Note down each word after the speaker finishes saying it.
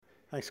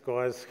Thanks,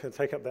 guys. Can I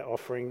take up that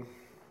offering?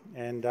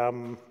 And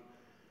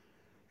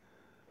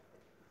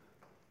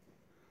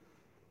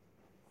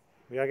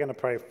we are going to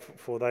pray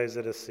for those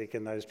that are sick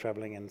and those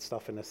travelling and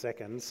stuff in a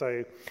second.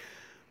 So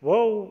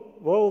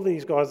while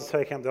these guys are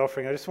taking up the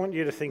offering, I just want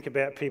you to think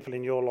about people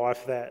in your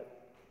life that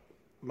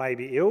may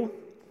be ill,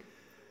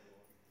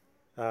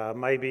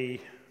 maybe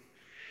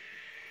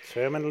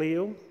terminally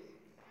ill,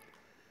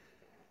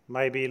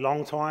 maybe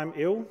long time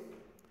ill.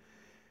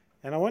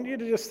 And I want you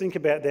to just think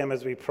about them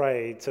as we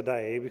pray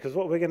today, because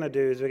what we're going to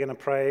do is we're going to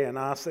pray and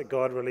ask that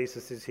God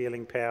releases his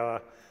healing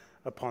power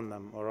upon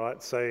them, all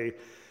right? So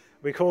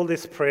we call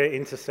this prayer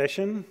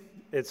intercession.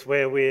 It's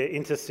where we're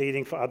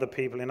interceding for other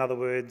people. In other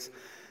words,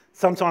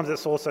 sometimes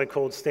it's also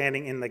called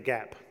standing in the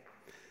gap.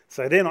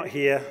 So they're not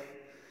here,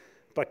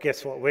 but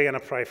guess what? We're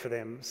going to pray for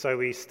them. So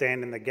we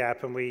stand in the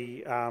gap and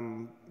we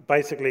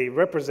basically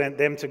represent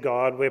them to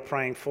God. We're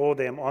praying for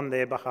them on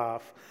their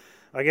behalf.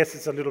 I guess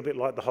it's a little bit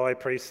like the high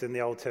priests in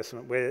the Old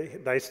Testament, where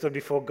they stood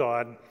before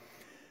God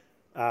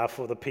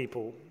for the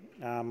people.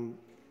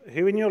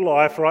 Who in your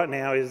life right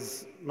now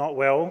is not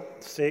well,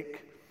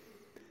 sick,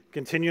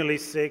 continually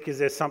sick? Is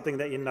there something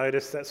that you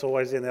notice that's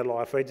always in their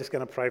life? We're just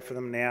going to pray for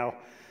them now.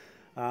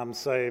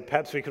 So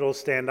perhaps we could all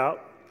stand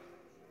up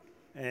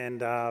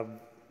and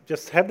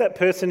just have that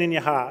person in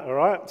your heart, all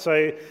right?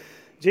 So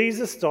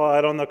Jesus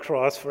died on the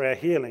cross for our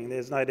healing.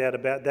 There's no doubt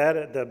about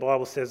that. The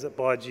Bible says that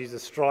by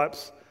Jesus'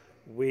 stripes,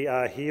 we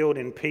are healed.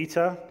 In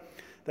Peter,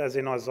 that's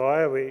in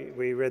Isaiah.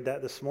 We read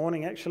that this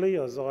morning, actually.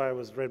 Isaiah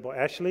was read by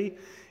Ashley.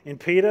 In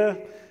Peter,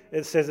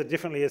 it says it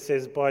differently. It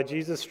says, by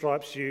Jesus'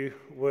 stripes you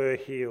were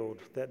healed.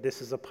 That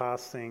this is a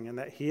past thing. And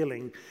that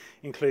healing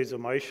includes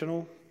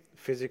emotional,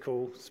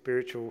 physical,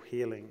 spiritual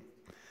healing.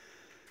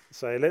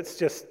 So let's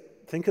just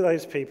think of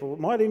those people. It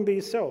might even be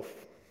yourself.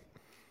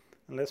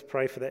 And let's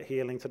pray for that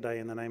healing today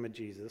in the name of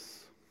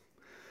Jesus.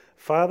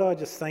 Father, I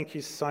just thank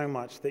you so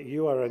much that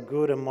you are a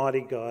good and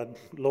mighty God.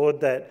 Lord,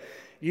 that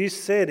you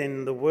said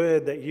in the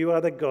word that you are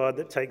the God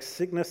that takes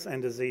sickness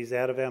and disease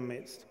out of our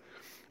midst.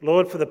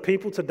 Lord, for the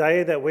people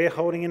today that we're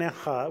holding in our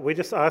heart, we're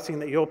just asking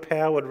that your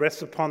power would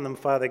rest upon them,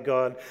 Father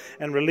God,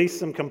 and release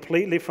them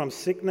completely from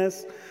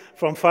sickness,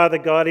 from, Father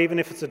God, even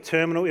if it's a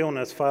terminal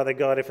illness, Father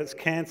God, if it's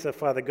cancer,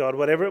 Father God,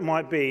 whatever it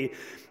might be.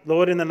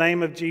 Lord, in the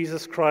name of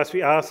Jesus Christ,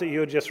 we ask that you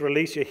would just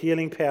release your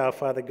healing power,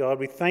 Father God.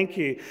 We thank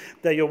you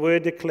that your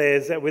word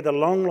declares that with a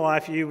long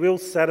life you will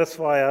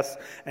satisfy us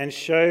and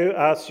show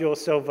us your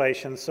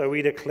salvation. So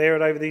we declare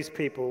it over these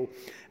people,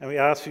 and we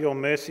ask for your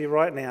mercy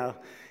right now.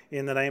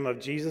 In the name of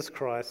Jesus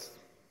Christ,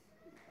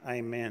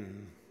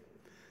 amen.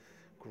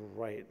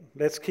 Great.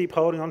 Let's keep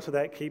holding on to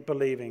that, keep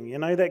believing. You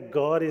know that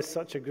God is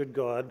such a good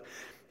God.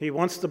 He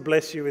wants to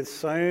bless you with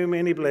so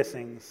many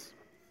blessings.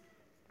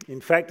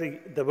 In fact,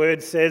 the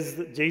word says,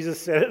 that Jesus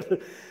said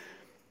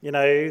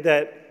it,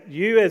 that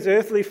you as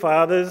earthly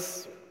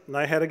fathers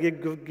know how to give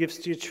good gifts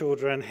to your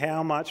children.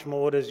 How much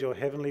more does your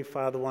heavenly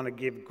Father want to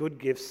give good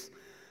gifts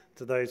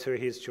to those who are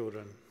his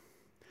children?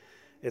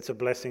 It's a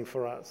blessing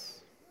for us.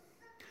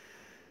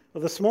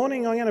 Well, this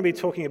morning I'm going to be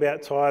talking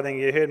about tithing.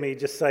 You heard me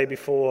just say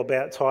before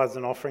about tithes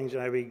and offerings.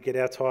 We get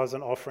our tithes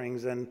and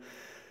offerings. And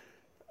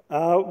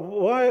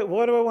why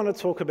do I want to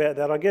talk about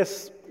that? I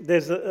guess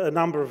there's a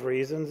number of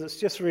reasons. It's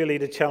just really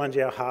to challenge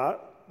our heart,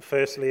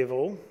 firstly of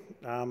all.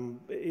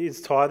 Is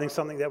tithing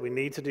something that we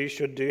need to do,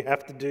 should do,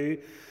 have to do?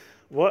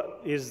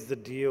 What is the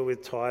deal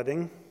with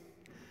tithing?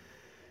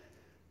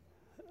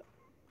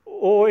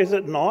 Or is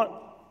it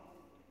not?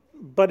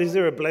 But is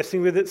there a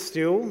blessing with it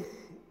still?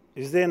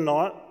 Is there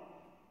not?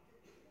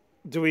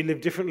 Do we live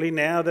differently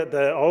now that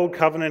the old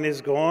covenant is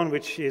gone,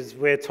 which is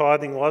where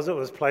tithing was? It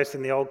was placed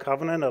in the old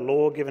covenant, a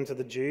law given to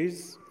the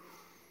Jews.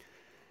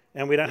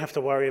 And we don't have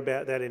to worry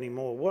about that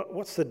anymore.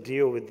 What's the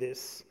deal with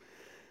this?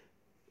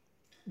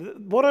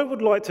 What I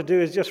would like to do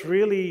is just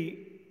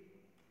really,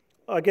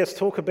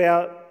 talk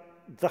about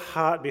the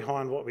heart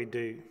behind what we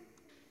do.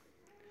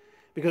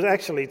 Because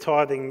actually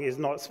tithing is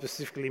not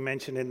specifically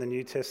mentioned in the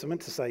New Testament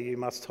to say you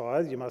must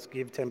tithe, you must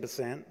give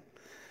 10%.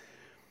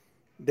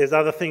 There's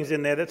other things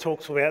in there that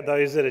talks about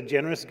those that are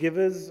generous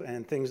givers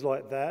and things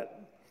like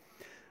that.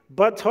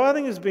 But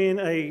tithing has been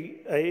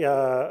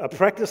a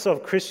practice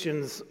of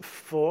Christians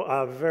for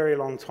a very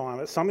long time.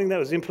 It's something that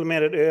was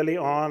implemented early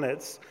on.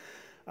 It's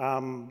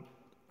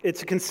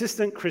a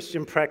consistent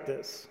Christian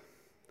practice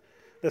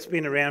that's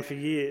been around for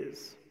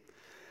years.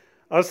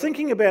 I was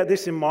thinking about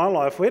this in my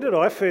life. Where did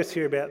I first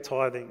hear about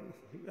tithing?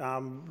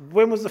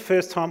 When was the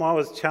first time I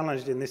was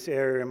challenged in this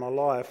area in my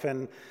life?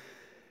 And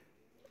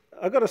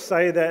I've got to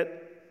say that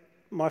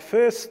my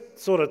first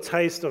sort of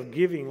taste of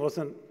giving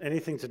wasn't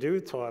anything to do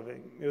with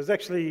tithing. It was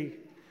actually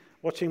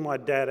watching my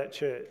dad at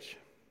church.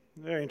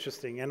 Very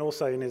interesting, and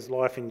also in his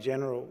life in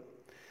general.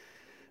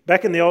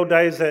 Back in the old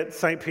days at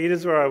St.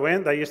 Peter's where I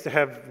went, they used to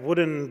have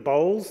wooden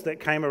bowls that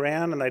came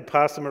around and they'd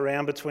pass them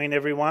around between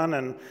everyone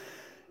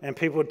and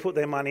people would put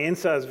their money in,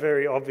 so it was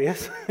very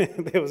obvious.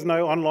 There was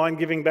no online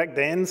giving back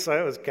then,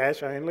 so it was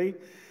cash only.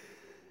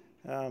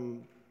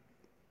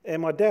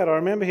 And my dad, I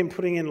remember him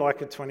putting in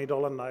like a $20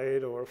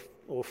 note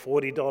or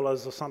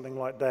 $40 or something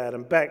like that.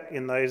 And back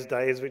in those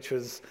days, which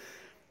was,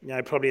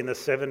 probably in the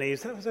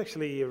 70s, that was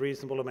actually a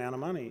reasonable amount of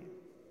money.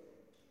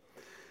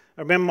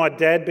 I remember my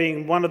dad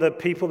being one of the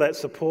people that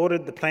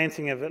supported the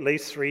planting of at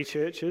least 3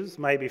 churches,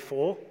 maybe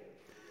 4.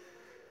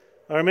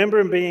 I remember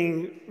him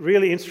being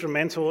really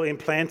instrumental in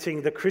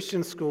planting the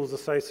Christian Schools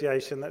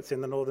Association that's in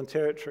the Northern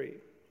Territory.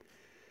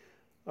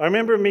 I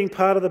remember him being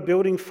part of the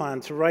building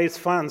fund to raise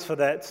funds for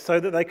that so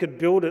that they could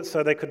build it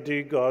so they could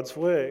do God's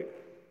work.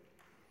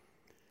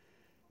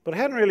 But I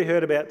hadn't really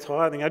heard about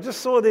tithing. I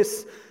just saw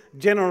this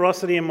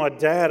generosity in my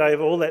dad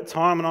over all that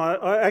time, and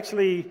I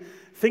actually,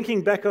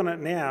 thinking back on it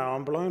now,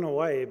 I'm blown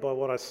away by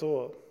what I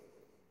saw.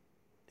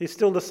 He's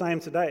still the same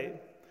today.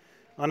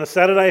 On a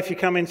Saturday, if you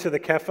come into the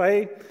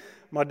cafe,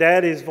 my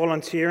dad is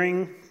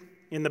volunteering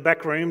in the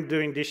back room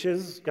doing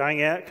dishes,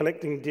 going out,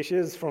 collecting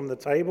dishes from the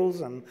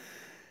tables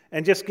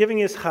and just giving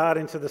his heart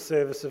into the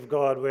service of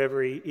God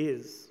wherever he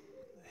is.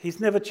 He's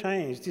never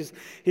changed.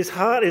 His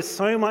heart is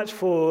so much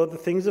for the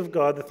things of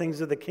God, the things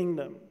of the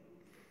kingdom.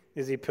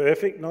 Is he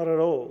perfect? Not at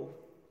all.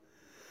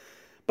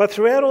 But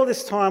throughout all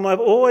this time, I've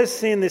always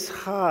seen this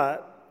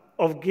heart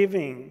of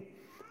giving.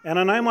 And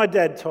I know my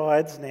dad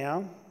tithes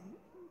now.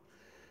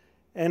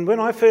 And when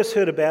I first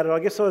heard about it, I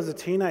guess I was a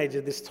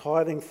teenager, this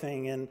tithing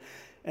thing, and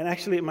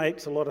actually it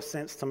makes a lot of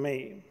sense to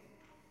me.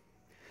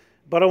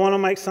 But I want to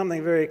make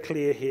something very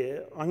clear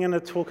here. I'm going to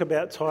talk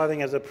about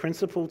tithing as a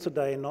principle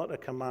today, not a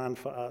command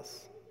for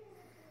us.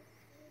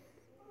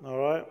 All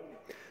right?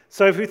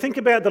 So if we think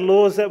about the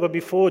laws that were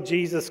before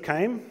Jesus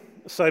came,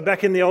 so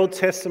back in the Old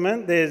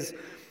Testament, there's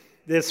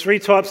 3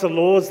 types of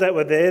laws that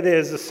were there.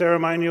 There's the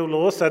ceremonial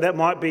law, so that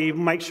might be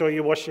make sure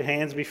you wash your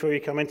hands before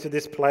you come into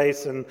this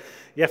place, and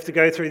you have to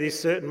go through these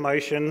certain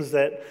motions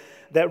that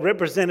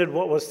represented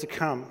what was to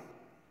come.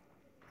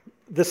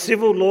 The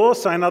civil law,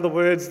 so in other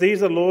words,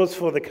 these are laws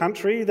for the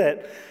country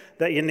that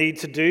you need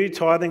to do.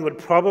 Tithing would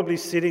probably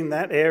sit in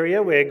that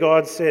area where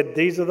God said,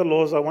 these are the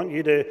laws I want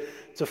you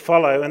to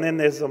follow. And then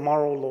there's the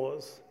moral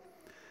laws.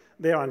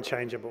 They're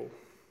unchangeable.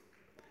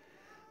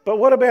 But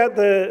what about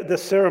the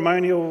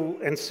ceremonial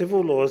and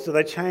civil laws? Do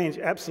they change?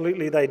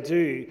 Absolutely they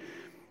do.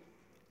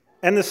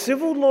 And the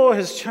civil law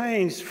has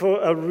changed for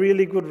a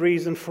really good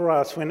reason for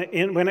us when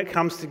it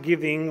comes to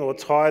giving or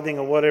tithing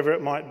or whatever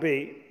it might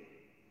be.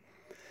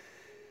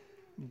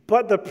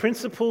 But the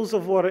principles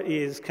of what it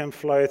is can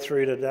flow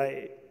through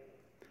today.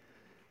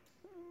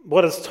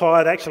 What does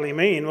tithe actually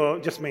mean? Well,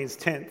 it just means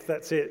tenth,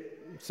 that's it.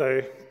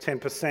 So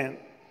 10%.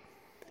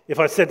 If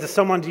I said to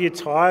someone, do you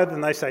tithe?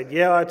 And they say,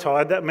 yeah, I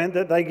tithe, that meant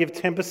that they give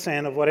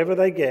 10% of whatever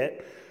they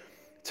get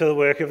to the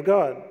work of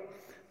God.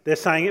 They're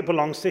saying it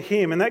belongs to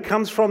Him. And that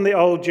comes from the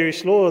old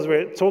Jewish laws where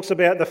it talks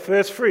about the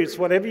first fruits.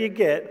 Whatever you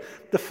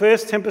get, the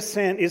first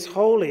 10% is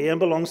holy and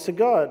belongs to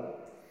God.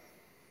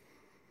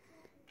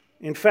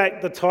 In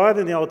fact, the tithe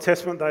in the Old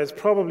Testament, though, is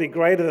probably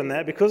greater than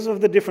that because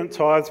of the different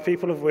tithes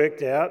people have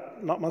worked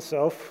out, not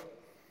myself,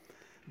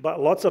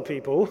 but lots of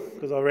people,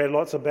 because I read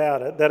lots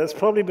about it, that it's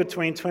probably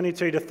between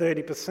 22 to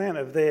 30%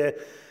 of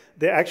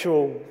their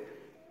actual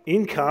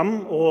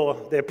income or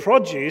their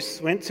produce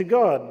went to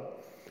God,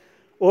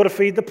 or to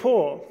feed the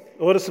poor,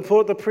 or to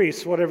support the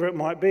priests, whatever it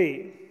might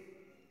be.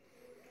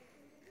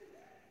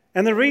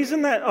 And the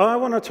reason that I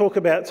want to talk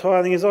about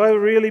tithing is I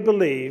really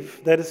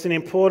believe that it's an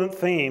important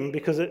theme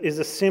because it is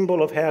a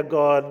symbol of how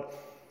God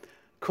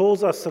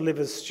calls us to live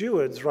as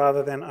stewards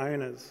rather than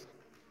owners.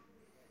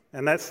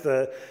 And that's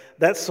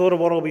sort of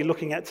what I'll be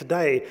looking at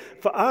today.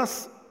 For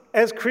us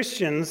as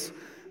Christians,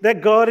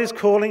 that God is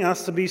calling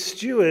us to be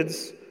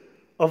stewards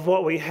of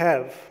what we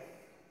have.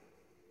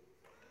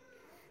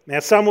 Now,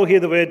 some will hear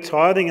the word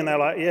tithing and they're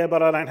like, yeah,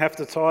 but I don't have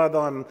to tithe.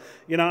 I'm,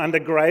 under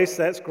grace.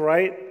 That's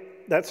great.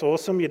 That's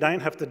awesome. You don't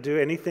have to do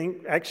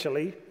anything,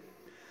 actually.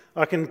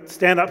 I can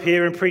stand up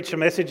here and preach a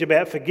message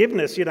about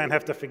forgiveness. You don't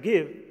have to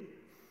forgive,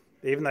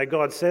 even though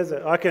God says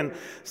it. I can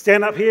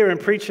stand up here and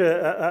preach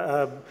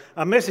a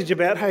message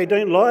about, hey,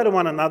 don't lie to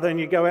one another, and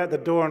you go out the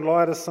door and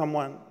lie to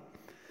someone.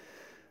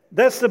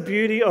 That's the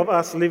beauty of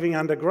us living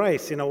under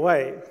grace, in a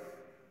way.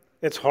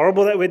 It's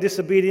horrible that we're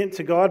disobedient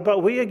to God,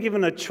 but we are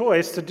given a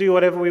choice to do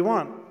whatever we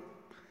want.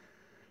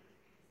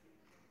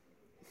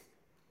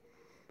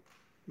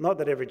 Not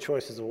that every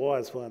choice is a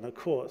wise one, of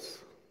course.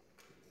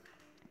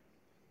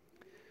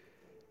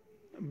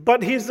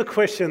 But here's the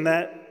question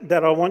that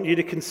I want you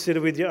to consider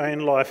with your own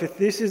life. If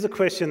this is a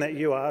question that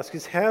you ask,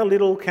 is how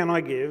little can I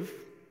give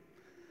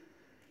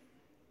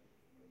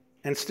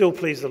and still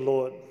please the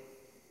Lord?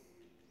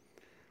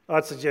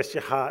 I'd suggest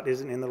your heart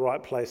isn't in the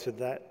right place with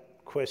that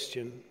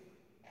question.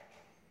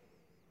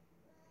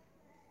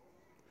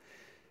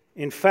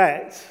 In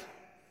fact,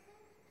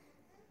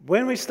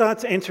 when we start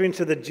to enter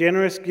into the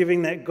generous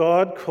giving that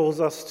God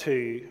calls us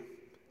to,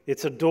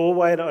 it's a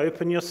doorway to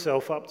open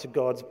yourself up to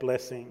God's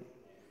blessing.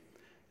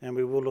 And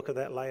we will look at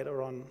that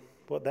later on,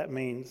 what that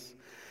means.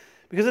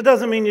 Because it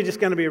doesn't mean you're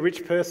just going to be a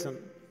rich person.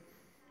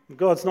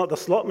 God's not the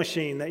slot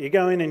machine that you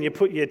go in and you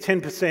put your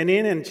 10%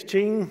 in and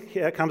ching,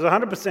 here comes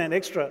 100%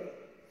 extra.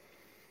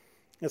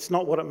 It's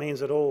not what it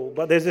means at all.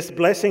 But there's this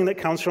blessing that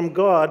comes from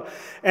God,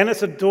 and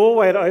it's a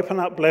doorway to open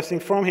up blessing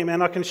from him.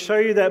 And I can show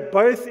you that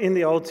both in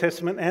the Old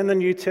Testament and the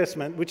New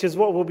Testament, which is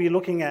what we'll be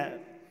looking at.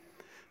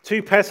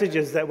 Two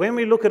passages that when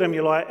we look at them,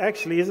 you're like,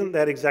 actually, isn't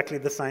that exactly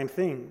the same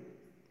thing?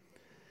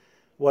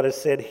 What is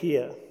said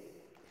here.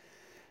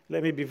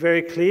 Let me be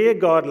very clear.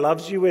 God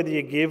loves you whether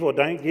you give or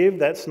don't give.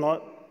 That's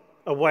not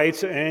a way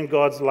to earn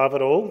God's love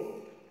at all.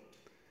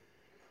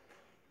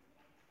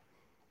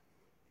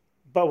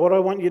 But what I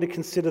want you to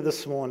consider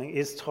this morning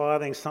is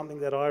tithing something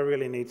that I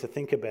really need to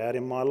think about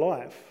in my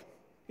life.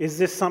 Is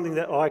this something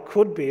that I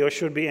could be or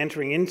should be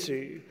entering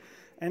into?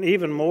 And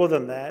even more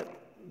than that,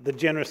 the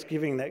generous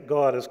giving that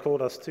God has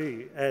called us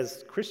to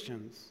as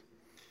Christians.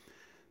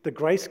 The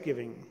grace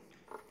giving.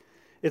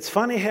 It's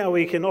funny how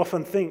we can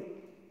often think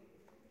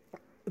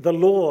the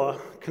law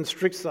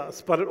constricts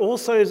us, but it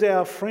also is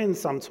our friend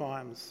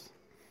sometimes.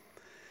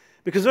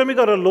 Because when we've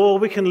got a law,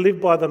 we can live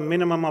by the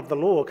minimum of the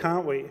law,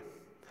 can't we?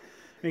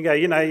 We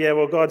go,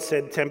 well, God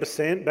said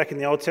 10% back in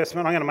the Old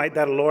Testament. I'm going to make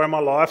that a law in my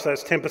life, so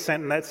it's 10%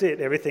 and that's it.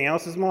 Everything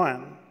else is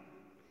mine.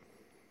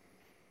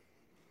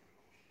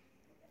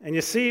 And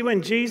you see,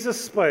 when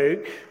Jesus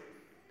spoke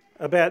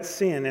about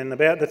sin and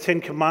about the 10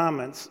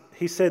 Commandments,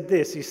 he said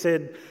this. He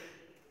said,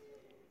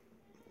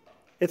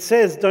 it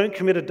says, don't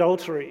commit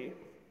adultery.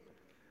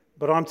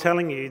 But I'm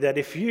telling you that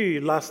if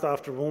you lust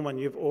after a woman,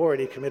 you've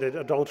already committed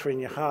adultery in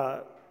your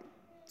heart.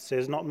 It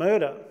says not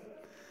murder.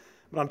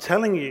 But I'm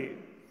telling you,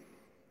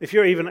 if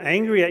you're even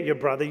angry at your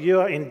brother, you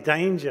are in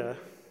danger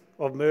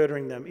of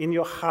murdering them. In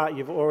your heart,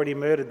 you've already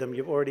murdered them.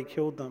 You've already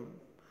killed them.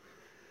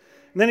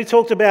 And then he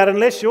talked about,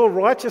 unless your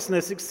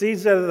righteousness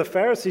exceeds that of the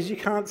Pharisees, you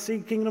can't see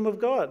the kingdom of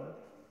God.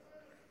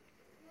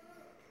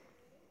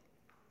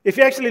 If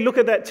you actually look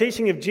at that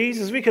teaching of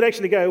Jesus, we could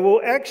actually go,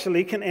 well,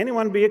 actually, can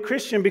anyone be a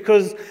Christian?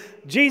 Because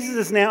Jesus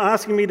is now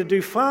asking me to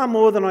do far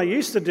more than I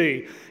used to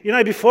do.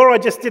 Before I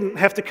just didn't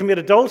have to commit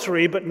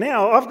adultery, but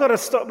now I've got to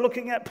stop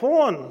looking at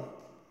porn.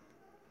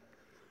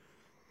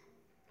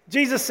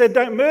 Jesus said,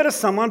 don't murder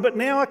someone, but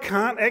now I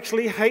can't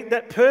actually hate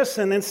that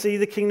person and see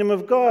the kingdom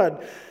of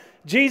God.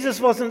 Jesus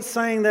wasn't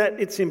saying that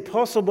it's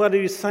impossible, but he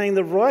was saying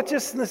the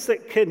righteousness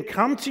that can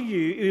come to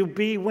you will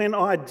be when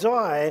I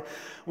die,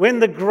 when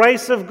the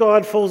grace of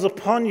God falls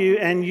upon you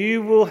and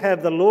you will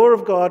have the law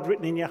of God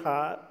written in your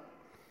heart.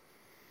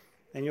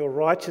 And your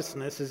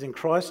righteousness is in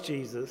Christ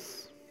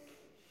Jesus.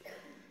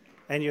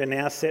 And you are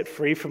now set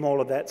free from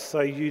all of that,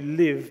 so you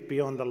live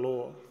beyond the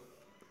law.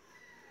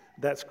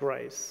 That's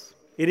grace.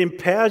 It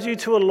empowers you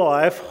to a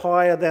life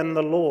higher than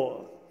the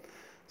law.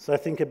 So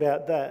think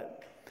about that.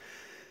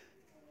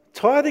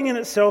 Tithing in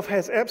itself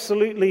has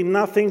absolutely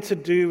nothing to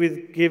do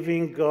with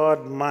giving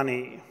God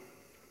money.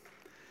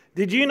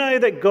 Did you know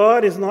that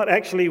God is not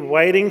actually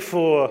waiting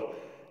for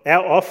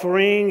our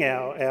offering,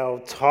 our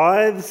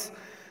tithes,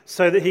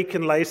 so that he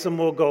can lay some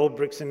more gold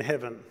bricks in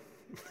heaven?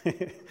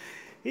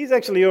 He's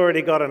actually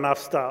already got enough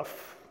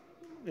stuff,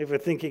 if we're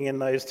thinking in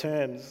those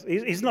terms.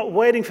 He's not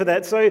waiting for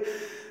that.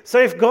 So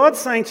if God's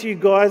saying to you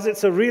guys,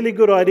 it's a really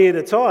good idea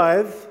to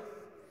tithe,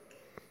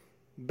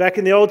 back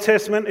in the Old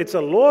Testament, it's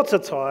a law to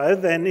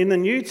tithe, and in the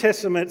New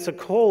Testament, it's a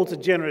call to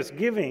generous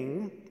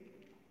giving.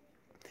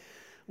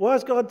 Why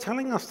is God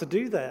telling us to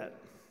do that?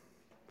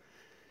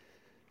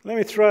 Let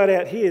me throw it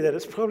out here that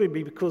it's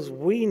probably because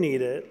we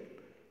need it,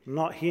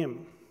 not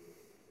him.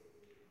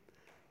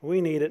 We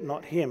need it,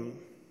 not him.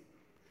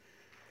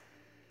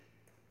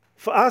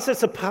 For us,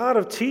 it's a part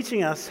of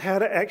teaching us how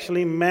to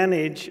actually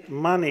manage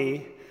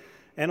money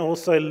and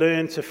also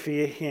learn to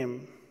fear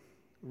him,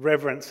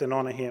 reverence and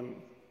honour him.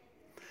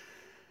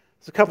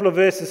 There's a couple of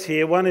verses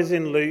here. One is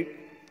in Luke.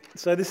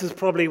 So this is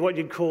probably what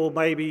you'd call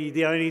maybe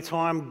the only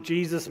time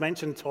Jesus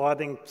mentioned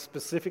tithing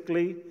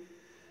specifically.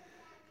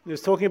 He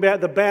was talking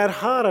about the bad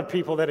heart of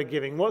people that are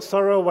giving. What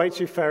sorrow awaits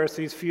you,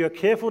 Pharisees, for you are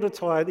careful to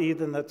tithe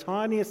even the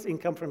tiniest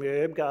income from your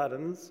herb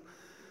gardens,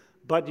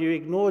 but you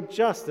ignore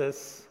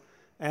justice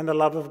and the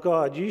love of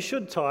God. You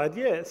should tithe,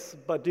 yes,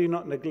 but do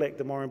not neglect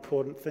the more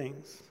important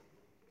things.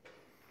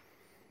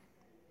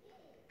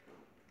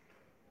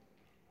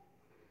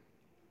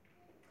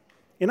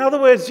 In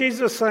other words,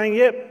 Jesus was saying,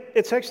 yep,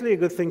 it's actually a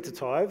good thing to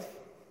tithe.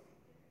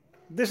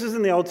 This is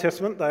in the Old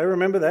Testament, though.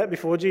 Remember that.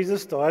 Before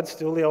Jesus died,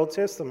 still the Old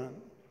Testament.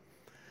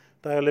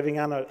 They are living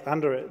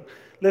under it.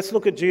 Let's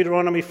look at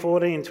Deuteronomy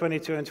 14,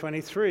 22 and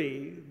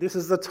 23. This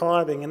is the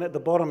tithing, and at the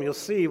bottom you'll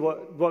see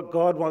what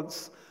God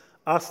wants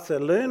us to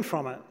learn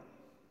from it.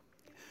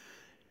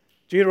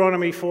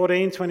 Deuteronomy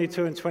 14,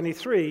 22 and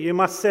 23. You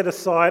must set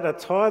aside a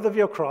tithe of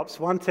your crops,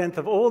 1/10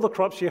 of all the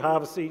crops you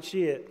harvest each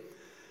year.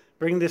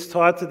 Bring this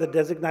tithe to the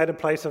designated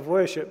place of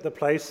worship, the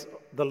place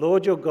the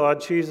Lord your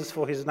God chooses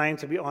for his name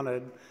to be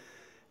honoured,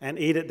 and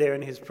eat it there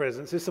in his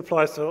presence. This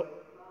applies to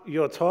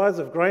your tithes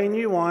of grain,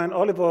 new wine,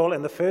 olive oil,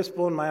 and the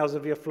firstborn males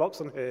of your flocks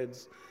and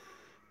herds.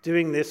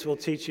 Doing this will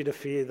teach you to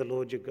fear the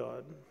Lord your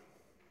God.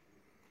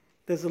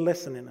 There's a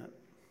lesson in it.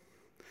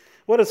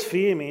 What does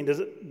fear mean? Does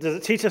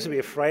it teach us to be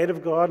afraid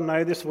of God?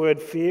 No, this word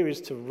fear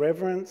is to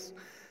reverence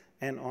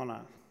and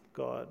honour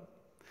God.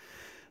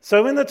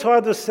 So when the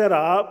tithe was set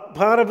up,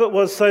 part of it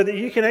was so that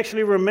you can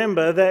actually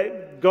remember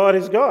that God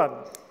is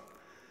God,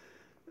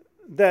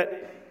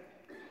 that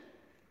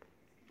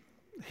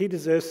he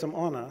deserves some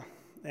honour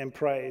and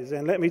praise.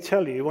 And let me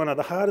tell you, one of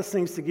the hardest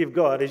things to give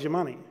God is your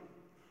money.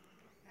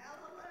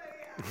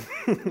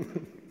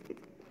 Hallelujah.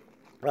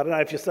 I don't know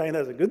if you're saying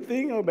that's a good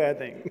thing or a bad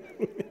thing.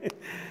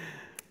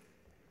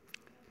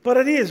 But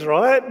it is,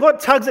 right? What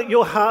tugs at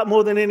your heart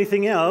more than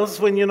anything else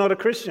when you're not a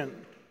Christian?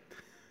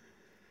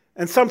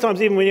 And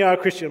sometimes even when you are a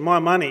Christian, my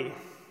money,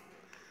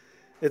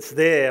 it's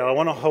there. I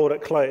want to hold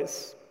it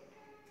close.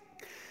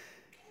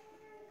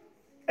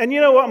 And you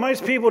know what?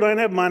 Most people don't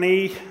have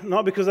money,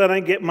 not because they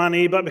don't get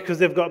money, but because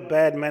they've got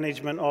bad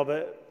management of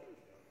it.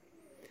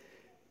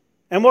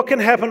 And what can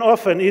happen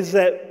often is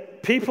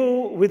that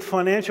people with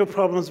financial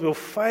problems will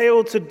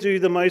fail to do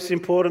the most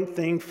important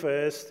thing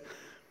first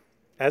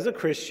as a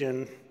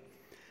Christian,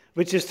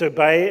 which is to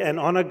obey and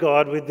honour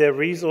God with their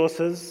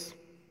resources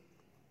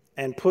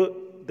and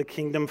put the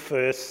kingdom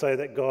first so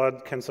that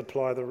God can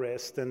supply the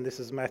rest. And this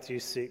is Matthew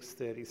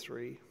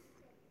 6:33.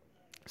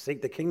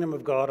 Seek the kingdom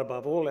of God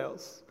above all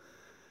else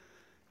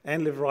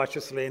and live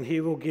righteously, and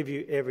he will give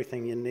you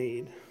everything you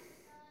need.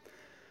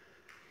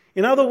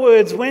 In other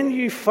words, when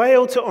you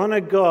fail to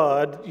honour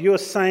God, you're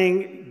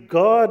saying,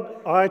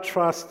 God, I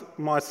trust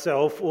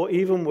myself, or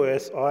even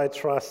worse, I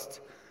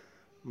trust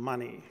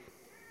money.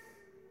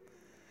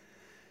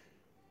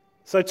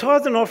 So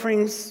tithes and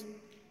offerings,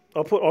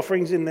 I'll put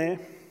offerings in there,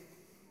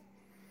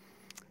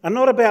 are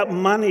not about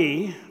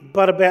money,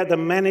 but about the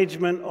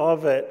management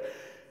of it.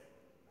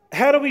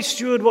 How do we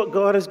steward what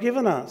God has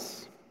given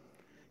us?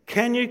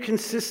 Can you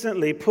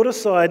consistently put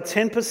aside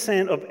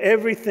 10% of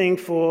everything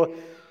for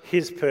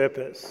his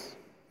purpose?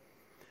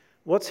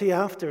 What's he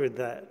after with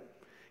that?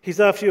 He's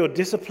after your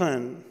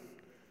discipline,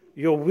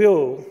 your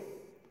will,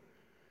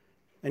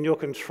 and your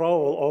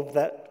control of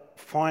that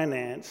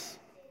finance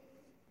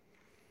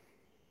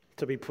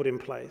to be put in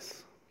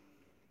place.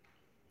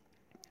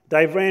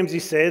 Dave Ramsey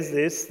says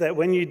this, that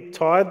when you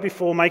tithe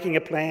before making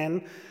a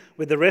plan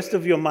with the rest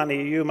of your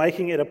money, you're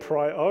making it a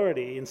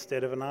priority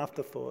instead of an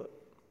afterthought.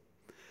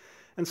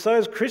 And so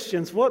as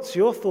Christians, what's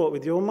your thought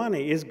with your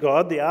money? Is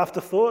God the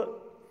afterthought?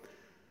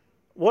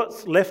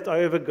 What's left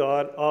over,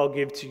 God, I'll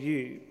give to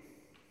you.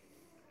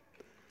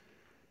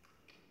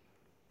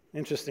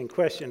 Interesting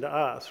question to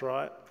ask,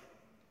 right?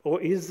 Or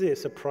is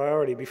this a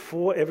priority?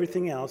 Before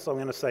everything else, I'm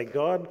going to say,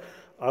 God,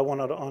 I want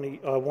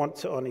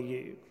to honour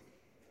you.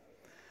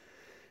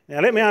 Now,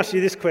 let me ask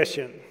you this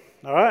question,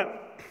 all right?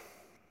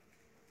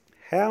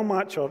 How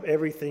much of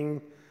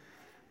everything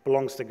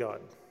belongs to God?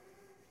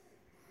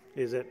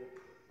 Is it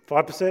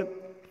 5%?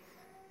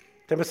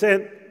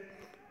 10%?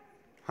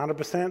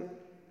 100%?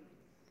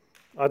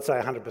 I'd say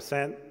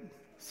 100%.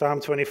 Psalm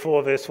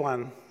 24, verse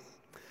 1.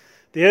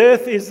 The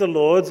earth is the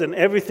Lord's and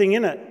everything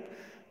in it.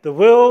 The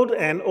world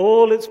and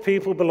all its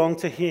people belong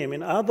to him.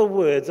 In other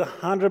words,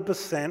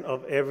 100%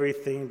 of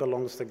everything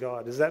belongs to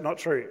God. Is that not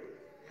true?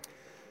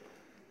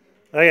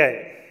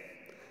 Okay,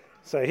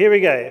 so here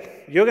we go.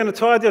 You're going to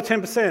tithe your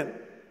 10%.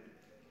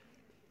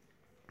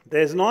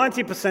 There's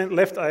 90%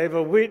 left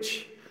over.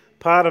 Which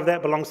part of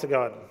that belongs to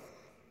God?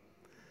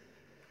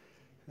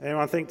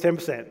 Anyone think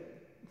 10%?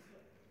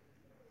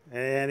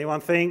 Anyone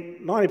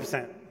think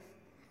 90%?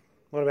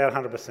 What about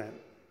 100%?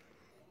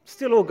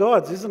 Still all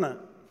God's, isn't it?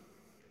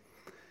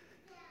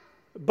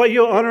 But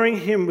you're honouring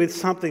him with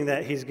something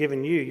that he's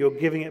given you. You're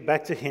giving it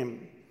back to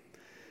him.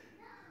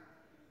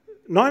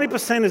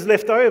 90% is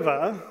left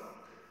over,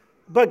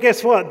 but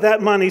guess what?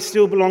 That money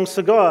still belongs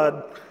to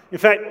God. In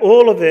fact,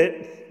 all of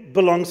it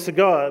belongs to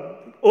God.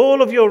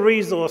 All of your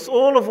resource,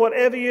 all of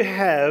whatever you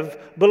have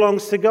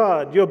belongs to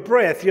God. Your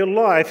breath, your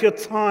life, your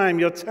time,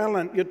 your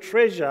talent, your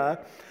treasure,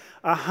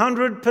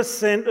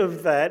 100%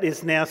 of that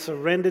is now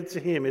surrendered to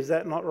him. Is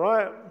that not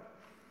right?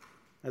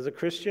 As a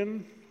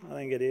Christian, I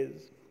think it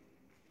is.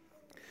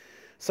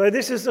 So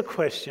this is the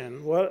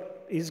question,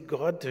 what is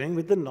God doing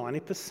with the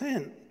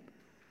 90%?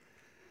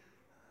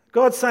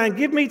 God's saying,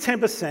 give me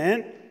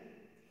 10%.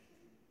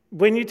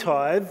 When you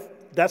tithe,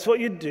 that's what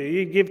you do.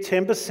 You give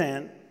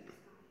 10%.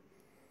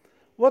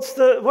 What's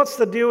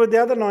the deal with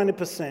the other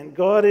 90%?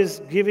 God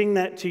is giving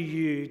that to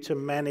you to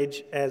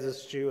manage as a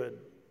steward.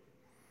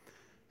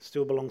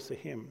 Still belongs to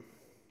him.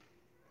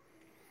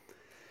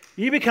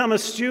 You become a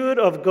steward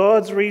of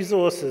God's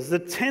resources. The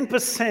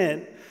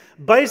 10%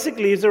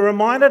 basically is a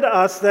reminder to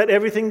us that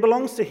everything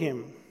belongs to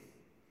him.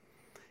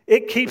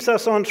 It keeps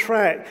us on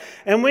track.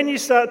 And when you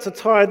start to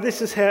tithe,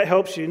 this is how it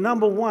helps you.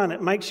 Number one,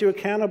 it makes you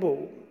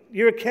accountable.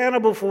 You're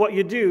accountable for what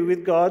you do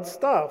with God's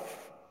stuff.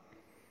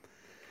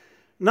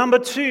 Number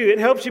two, it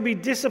helps you be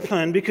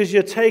disciplined because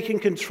you're taking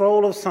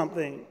control of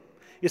something.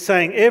 You're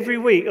saying, every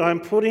week I'm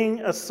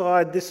putting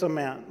aside this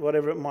amount,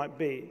 whatever it might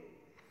be.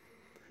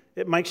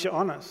 It makes you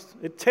honest.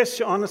 It tests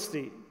your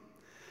honesty.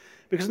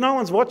 Because no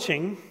one's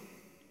watching.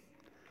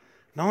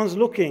 No one's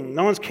looking.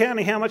 No one's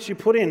counting how much you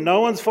put in. No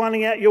one's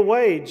finding out your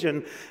wage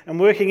and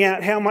working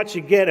out how much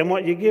you get and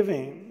what you're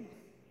giving.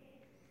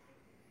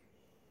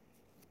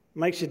 It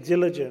makes you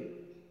diligent.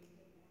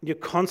 You're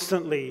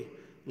constantly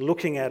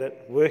looking at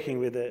it, working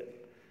with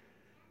it,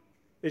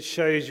 it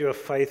shows you're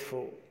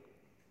faithful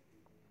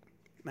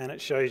and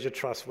it shows you're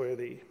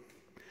trustworthy.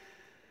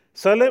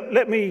 So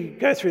let me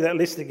go through that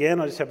list again.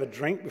 I'll just have a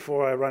drink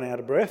before I run out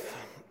of breath.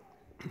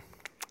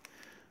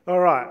 All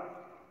right.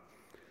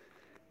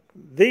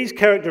 These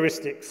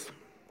characteristics.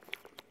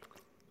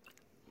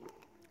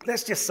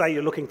 Let's just say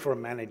you're looking for a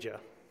manager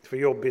for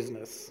your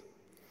business.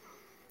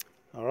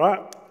 All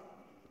right?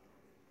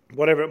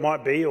 Whatever it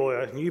might be, or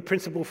a new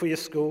principal for your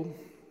school,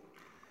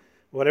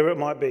 whatever it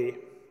might be.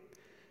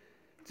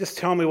 Just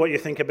tell me what you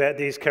think about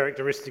these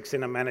characteristics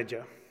in a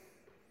manager.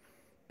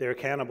 They're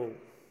accountable.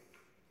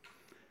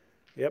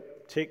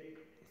 Yep, tick.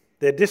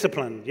 They're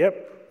disciplined.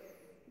 Yep.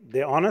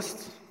 They're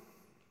honest.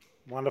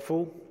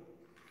 Wonderful.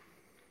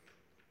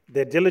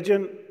 They're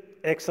diligent.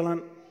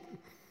 Excellent.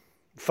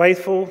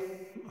 Faithful.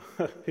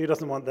 Who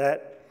doesn't want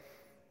that?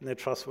 And they're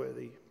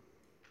trustworthy.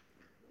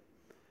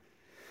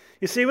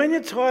 You see, when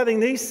you're tithing,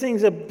 these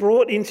things are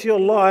brought into your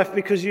life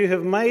because you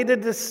have made a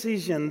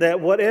decision that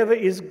whatever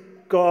is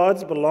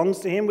God's belongs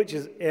to Him, which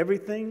is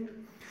everything.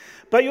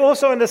 But you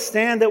also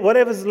understand that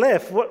whatever's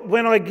left,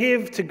 when I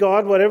give to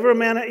God, whatever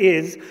amount it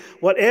is,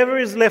 whatever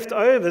is left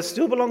over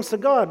still belongs to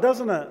God,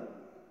 doesn't it?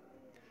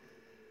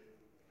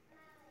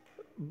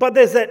 But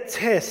there's that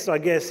test, I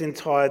guess, in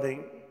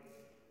tithing.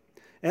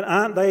 And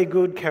aren't they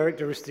good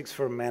characteristics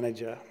for a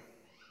manager?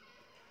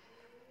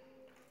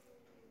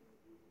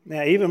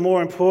 Now, even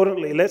more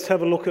importantly, let's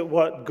have a look at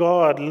what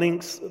God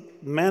links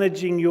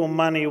managing your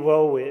money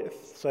well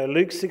with. So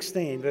Luke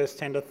 16, verse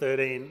 10 to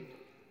 13.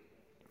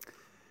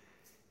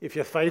 If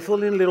you're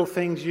faithful in little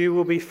things, you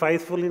will be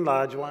faithful in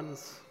large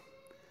ones.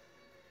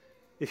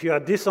 If you are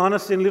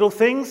dishonest in little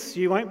things,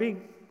 you won't be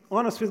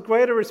honest with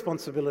greater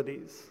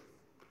responsibilities.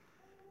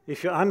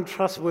 If you're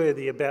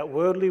untrustworthy about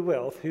worldly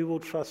wealth, who will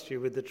trust you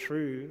with the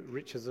true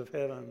riches of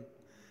heaven?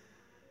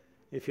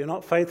 If you're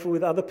not faithful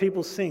with other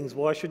people's things,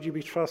 why should you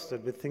be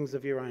trusted with things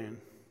of your own?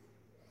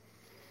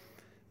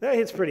 That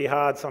hits pretty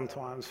hard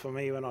sometimes for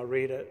me when I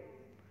read it.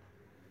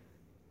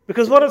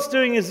 Because what it's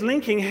doing is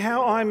linking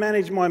how I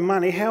manage my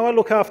money, how I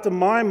look after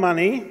my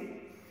money,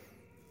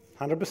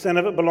 100%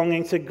 of it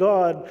belonging to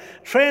God,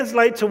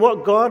 translate to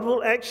what God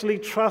will actually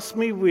trust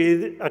me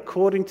with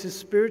according to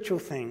spiritual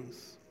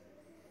things.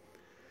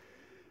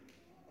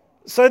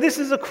 So this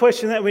is a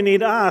question that we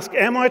need to ask.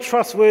 Am I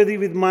trustworthy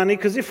with money?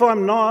 Because if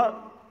I'm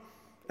not,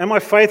 am I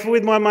faithful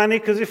with my money?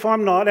 Because if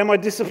I'm not, am I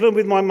disciplined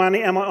with my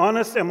money? Am I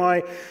honest? Am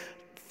I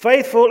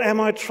faithful? Am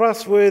I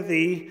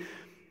trustworthy?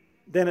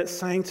 Then it's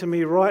saying to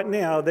me right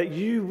now that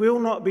you will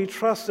not be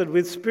trusted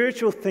with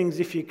spiritual things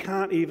if you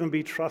can't even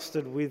be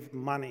trusted with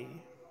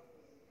money,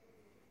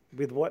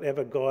 with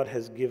whatever God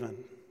has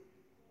given.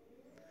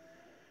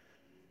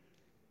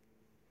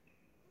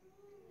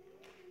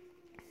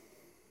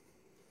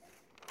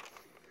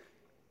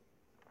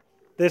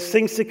 There's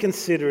things to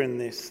consider in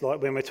this,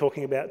 like when we're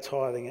talking about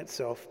tithing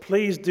itself.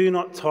 Please do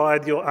not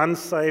tithe your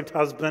unsaved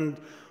husband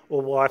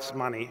or wife's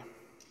money.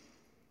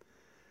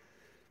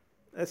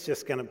 That's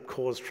just going to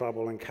cause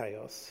trouble and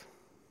chaos.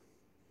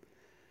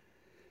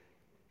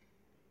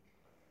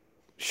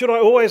 Should I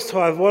always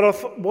tithe?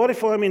 What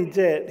if I'm in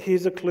debt?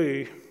 Here's a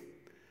clue.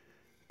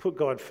 Put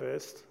God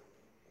first.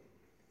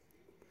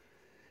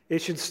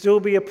 It should still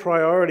be a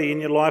priority in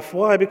your life.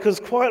 Why? Because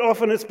quite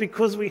often it's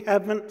because we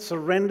haven't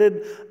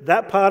surrendered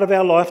that part of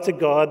our life to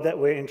God that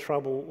we're in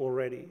trouble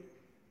already.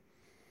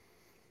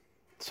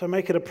 So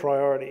make it a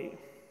priority.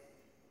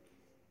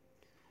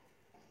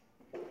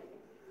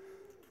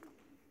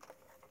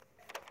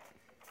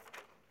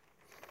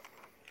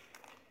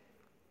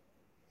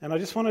 And I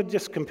just want to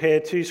compare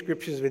two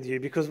scriptures with you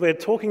because we're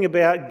talking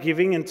about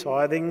giving and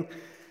tithing,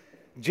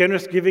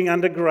 generous giving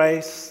under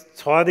grace,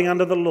 tithing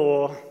under the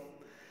law.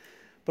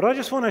 But I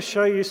just want to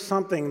show you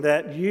something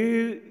that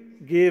you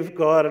give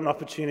God an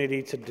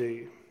opportunity to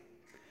do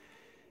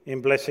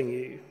in blessing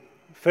you.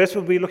 First,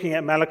 we'll be looking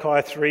at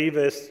Malachi 3,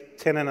 verse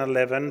 10 and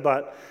 11,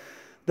 but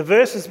the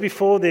verses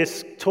before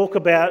this talk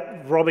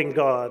about robbing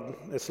God.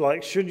 It's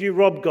like, should you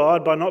rob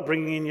God by not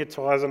bringing in your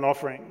tithes and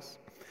offerings?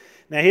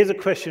 Now, here's a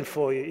question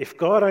for you. If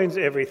God owns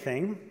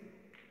everything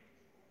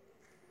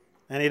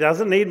and He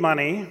doesn't need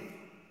money,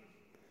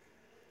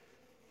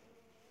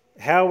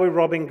 how are we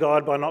robbing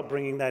God by not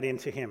bringing that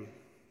into Him?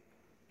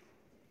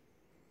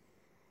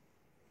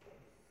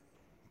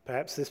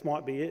 Perhaps this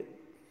might be it.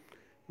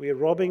 We are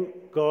robbing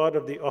God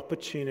of the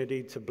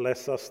opportunity to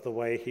bless us the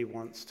way He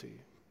wants to.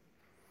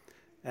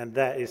 And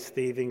that is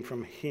thieving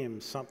from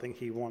Him something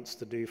He wants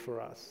to do for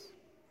us.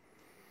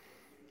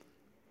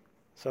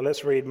 So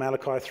let's read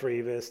Malachi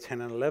 3, verse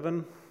 10 and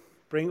 11.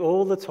 Bring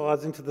all the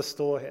tithes into the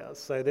storehouse,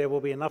 so there will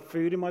be enough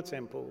food in my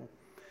temple.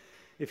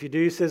 If you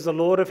do, says the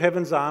Lord of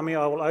heaven's army,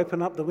 I will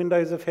open up the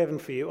windows of heaven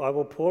for you. I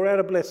will pour out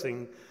a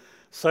blessing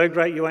so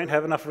great you won't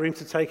have enough room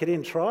to take it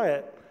in. Try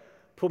it.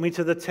 Put me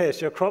to the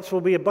test. Your crops will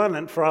be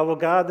abundant, for I will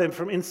guard them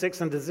from insects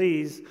and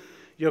disease.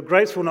 Your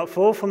grapes will not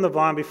fall from the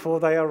vine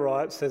before they are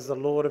ripe, says the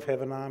Lord of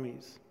heaven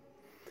armies.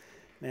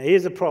 Now,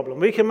 here's the problem.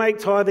 We can make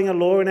tithing a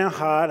law in our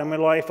heart, and we're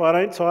like, if I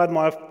don't tithe,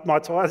 my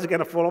tithes are going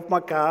to fall off my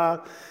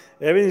car,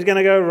 Everything's going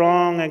to go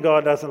wrong and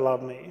God doesn't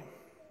love me.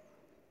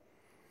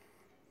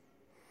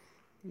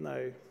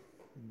 No,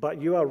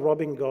 but you are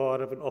robbing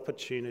God of an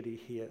opportunity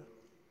here.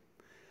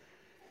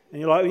 And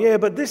you're like, yeah,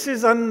 but this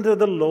is under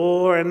the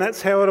law and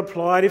that's how it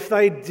applied. If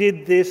they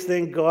did this,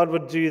 then God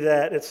would do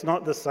that. It's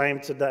not the same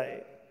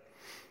today.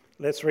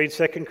 Let's read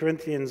 2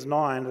 Corinthians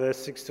 9, verse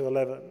 6 to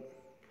 11.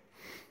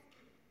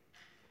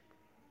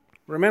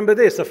 Remember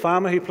this, a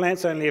farmer who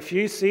plants only a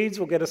few seeds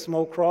will get a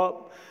small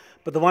crop,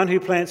 but the one who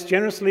plants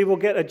generously will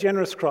get a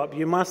generous crop.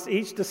 You must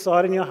each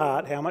decide in your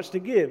heart how much to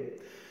give.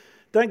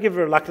 Don't give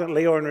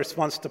reluctantly or in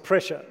response to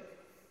pressure.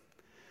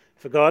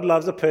 For God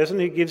loves a person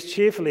who gives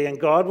cheerfully, and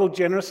God will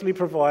generously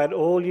provide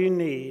all you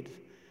need.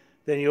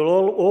 Then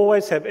you'll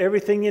always have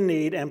everything you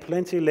need and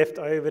plenty left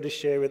over to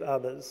share with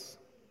others.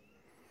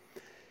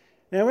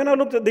 Now, when I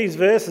looked at these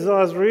verses, I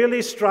was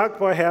really struck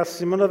by how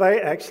similar they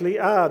actually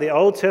are. The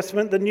Old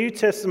Testament, the New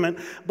Testament,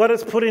 but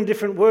it's put in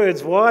different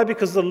words. Why?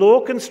 Because the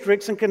law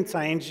constricts and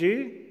contains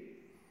you.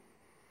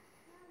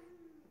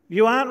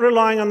 You aren't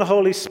relying on the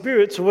Holy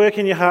Spirit to work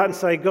in your heart and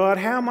say, God,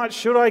 how much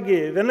should I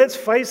give? And let's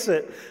face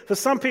it, for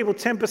some people,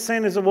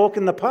 10% is a walk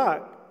in the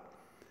park.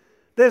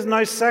 There's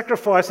no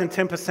sacrifice in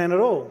 10% at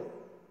all.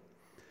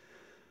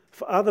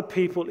 For other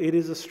people, it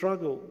is a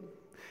struggle.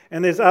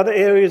 And there's other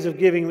areas of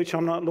giving which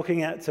I'm not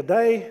looking at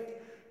today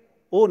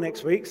or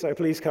next week, so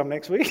please come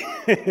next week,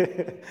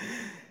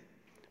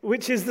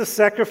 which is the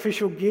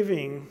sacrificial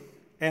giving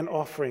and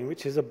offering,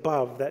 which is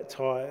above that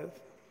tithe.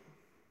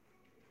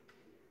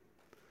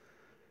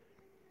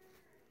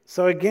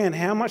 So again,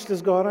 how much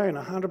does God own?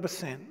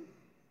 100%.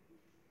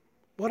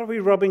 What are we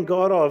robbing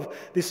God of?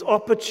 This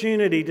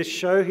opportunity to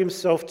show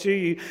himself to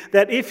you,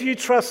 that if you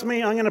trust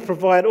me, I'm going to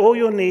provide all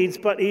your needs,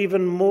 but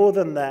even more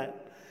than that.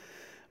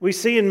 We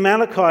see in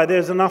Malachi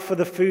there's enough for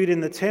the food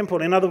in the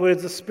temple. In other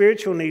words, the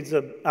spiritual needs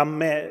are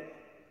met.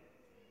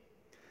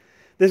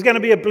 There's going to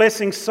be a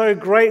blessing so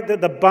great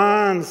that the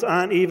barns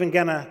aren't even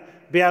going to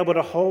be able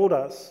to hold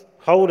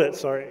it.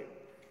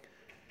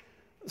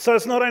 So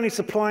it's not only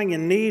supplying your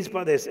needs,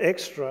 but there's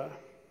extra.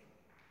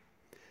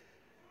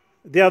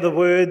 The other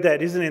word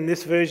that isn't in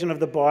this version of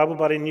the Bible,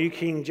 but in New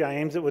King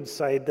James, it would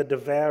say the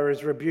devourer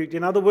is rebuked.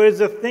 In other words,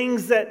 the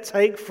things that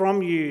take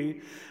from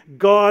you,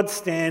 God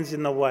stands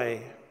in the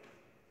way.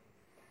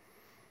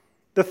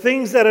 The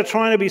things that are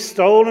trying to be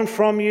stolen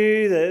from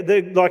you,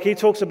 like he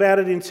talks about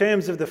it in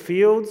terms of the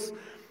fields,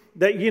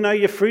 that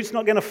your fruit's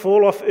not going to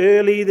fall off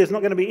early, there's not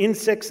going to be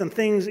insects and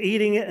things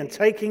eating it and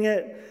taking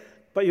it,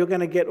 but you're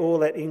going to get all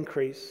that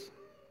increase.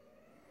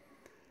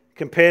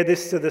 Compare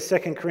this to the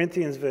 2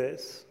 Corinthians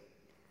verse.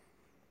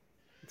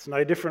 It's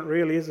no different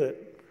really, is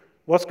it?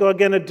 What's God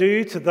going to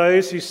do to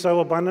those who sow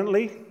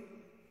abundantly?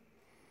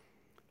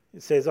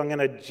 It says, I'm going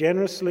to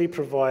generously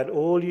provide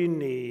all you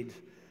need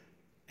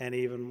and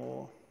even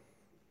more.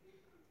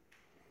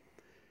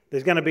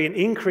 There's going to be an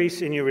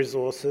increase in your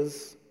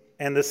resources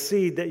and the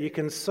seed that you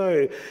can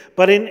sow.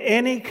 But in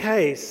any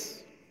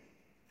case,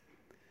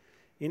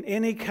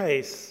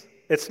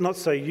 it's not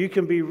so you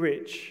can be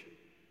rich.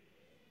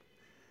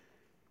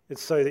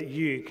 It's so that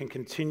you can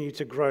continue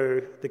to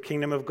grow the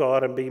kingdom of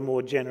God and be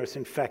more generous.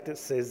 In fact, it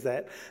says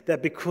that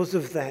because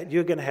of that,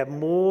 you're going to have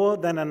more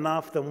than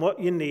enough than what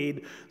you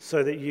need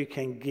so that you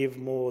can give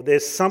more.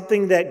 There's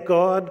something that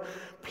God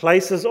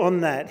places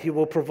on that. He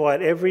will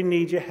provide every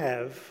need you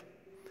have.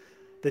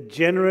 The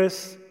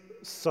generous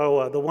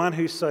sower, the one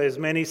who sows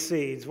many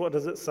seeds, what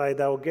does it say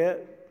they'll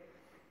get?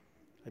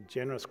 A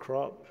generous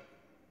crop.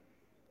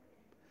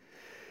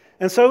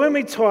 And so when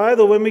we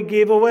tithe or when we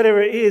give or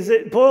whatever it is,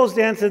 it boils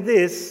down to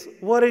this.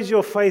 What is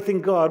your faith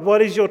in God?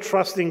 What is your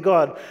trust in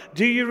God?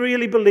 Do you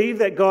really believe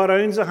that God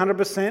owns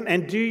 100%?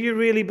 And do you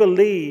really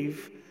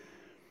believe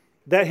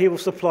that he will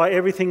supply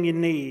everything you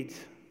need?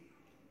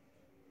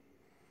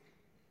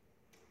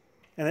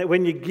 And that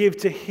when you give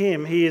to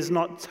him, he is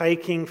not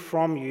taking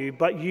from you,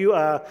 but you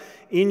are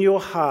in your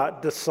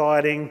heart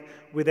deciding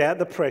without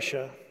the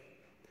pressure,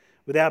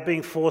 without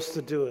being forced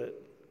to do it,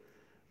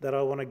 that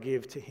I want to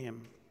give to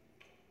him.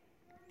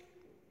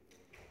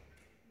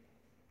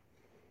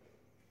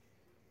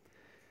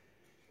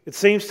 It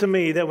seems to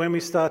me that when we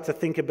start to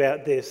think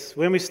about this,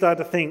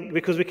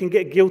 because we can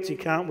get guilty,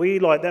 can't we?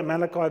 Like that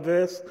Malachi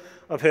verse,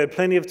 I've heard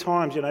plenty of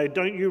times,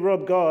 don't you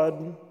rob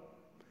God,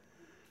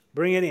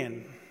 bring it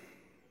in.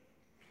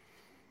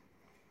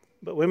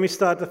 But when we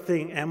start to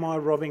think, am I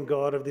robbing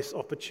God of this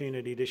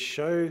opportunity to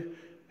show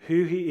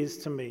who he is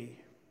to me?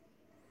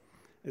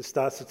 It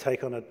starts to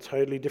take on a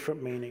totally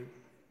different meaning.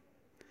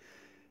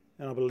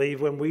 And I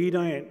believe when we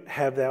don't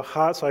have our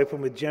hearts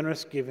open with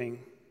generous giving,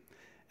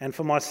 and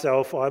for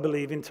myself, I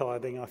believe in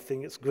tithing. I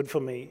think it's good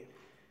for me.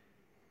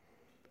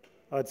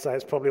 I'd say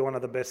it's probably one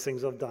of the best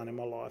things I've done in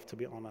my life, to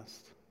be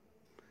honest.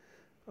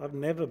 I've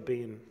never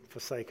been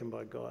forsaken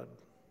by God.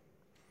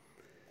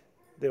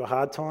 There were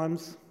hard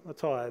times, I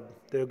tithe.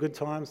 There were good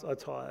times, I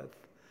tithe.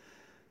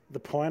 The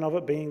point of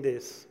it being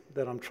this,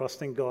 that I'm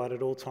trusting God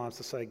at all times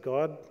to say,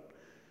 God,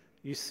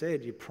 you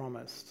said, you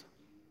promised.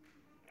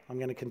 I'm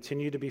going to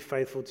continue to be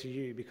faithful to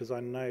you because I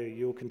know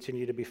you'll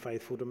continue to be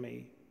faithful to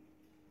me.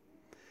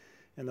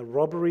 and the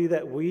robbery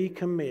that we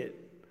commit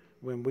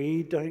when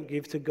we don't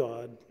give to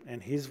God,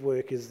 and his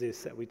work is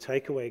this, that we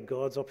take away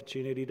God's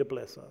opportunity to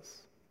bless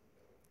us.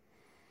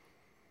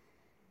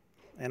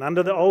 And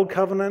under the old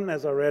covenant,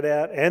 as I read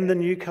out, and the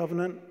new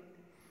covenant,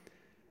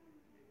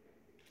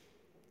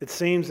 it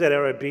seems that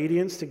our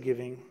obedience to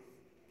giving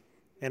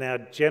and our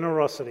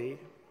generosity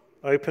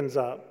opens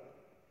up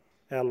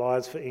our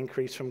lives for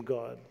increase from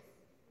God.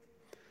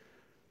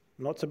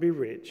 Not to be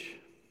rich,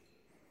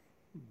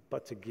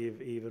 but to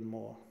give even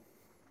more.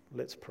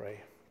 Let's pray.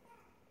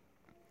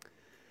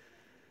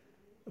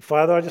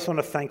 Father, I just want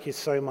to thank you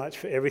so much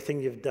for everything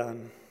you've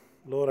done.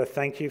 Lord, I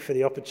thank you for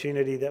the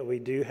opportunity that we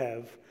do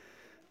have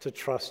to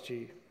trust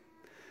you.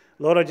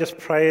 Lord, I just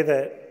pray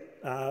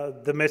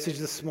that the message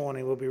this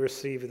morning will be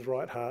received with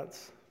right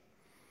hearts.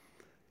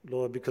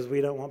 Lord, because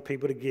we don't want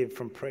people to give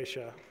from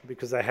pressure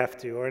because they have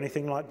to or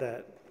anything like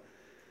that.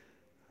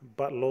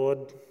 But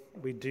Lord,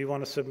 we do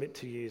want to submit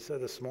to you. So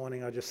this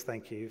morning I just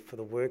thank you for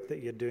the work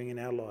that you're doing in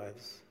our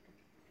lives.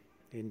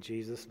 In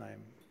Jesus'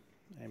 name,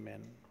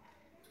 amen.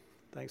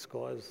 Thanks,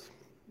 guys.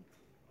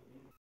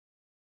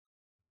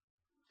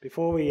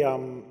 Before we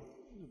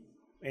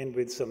end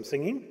with some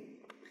singing,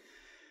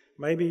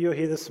 maybe you're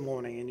here this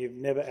morning and you've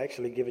never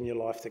actually given your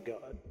life to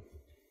God.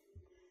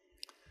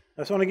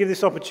 I just want to give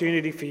this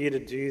opportunity for you to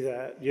do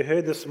that. You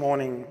heard this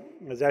morning,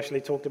 as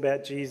Ashley talked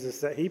about Jesus,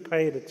 that he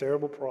paid a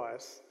terrible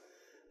price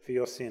for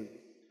your sin.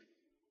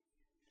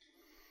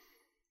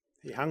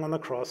 He hung on the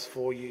cross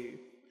for you.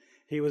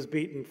 He was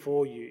beaten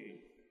for you.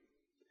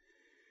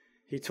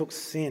 He took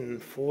sin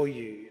for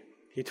you.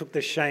 He took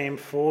the shame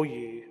for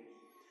you.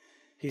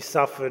 He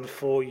suffered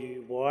for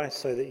you. Why?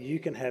 So that you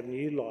can have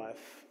new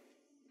life.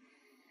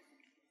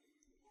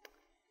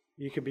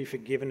 You could be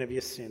forgiven of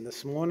your sin.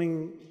 This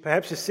morning,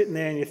 perhaps you're sitting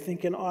there and you're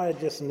thinking, I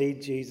just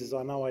need Jesus.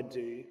 I know I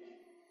do.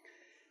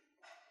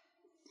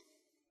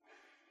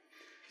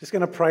 Just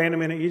going to pray in a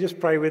minute. You just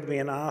pray with me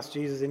and ask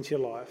Jesus into your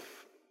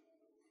life.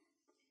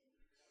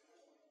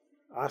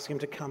 Ask him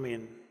to come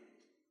in,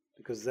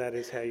 because that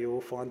is how you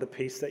will find the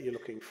peace that you're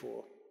looking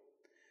for.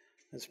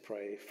 Let's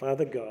pray.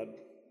 Father God,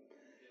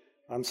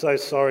 I'm so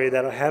sorry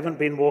that I haven't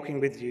been walking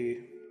with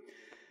you.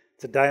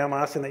 Today I'm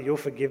asking that you'll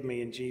forgive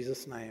me in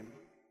Jesus' name.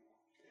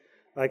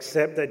 I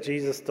accept that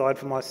Jesus died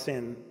for my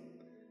sin,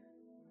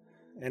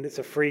 and it's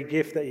a free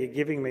gift that you're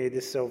giving me,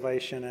 this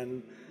salvation,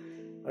 and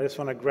I just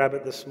want to grab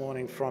it this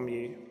morning from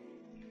you.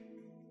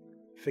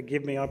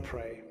 Forgive me, I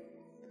pray.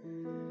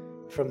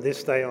 From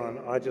this day on,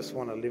 I just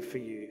want to live for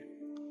you.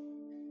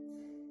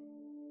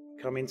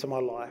 Come into my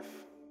life.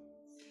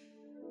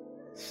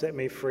 Set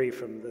me free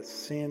from the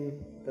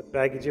sin, the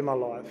baggage in my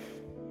life.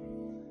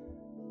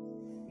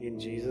 In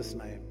Jesus'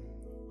 name,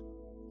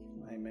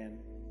 amen.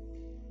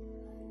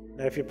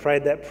 Now, if you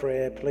prayed that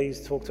prayer,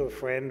 please talk to a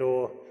friend,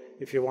 or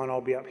if you want,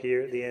 I'll be up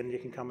here at the end. You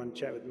can come and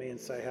chat with me and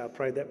say how I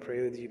prayed that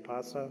prayer with you,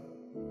 Pastor.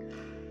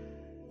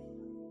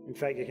 In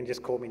fact, you can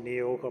just call me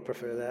Neil. I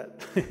prefer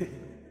that.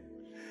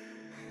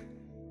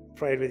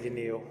 Prayed with you,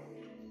 Neil.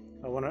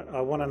 I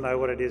want to know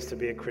what it is to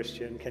be a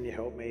Christian. Can you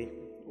help me?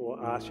 Or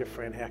ask your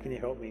friend, how can you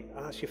help me?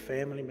 Ask your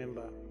family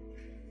member,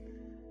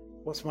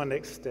 what's my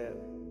next step?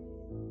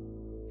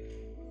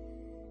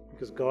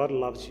 Because God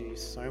loves you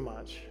so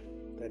much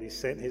that he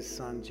sent his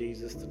son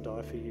Jesus to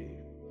die for you.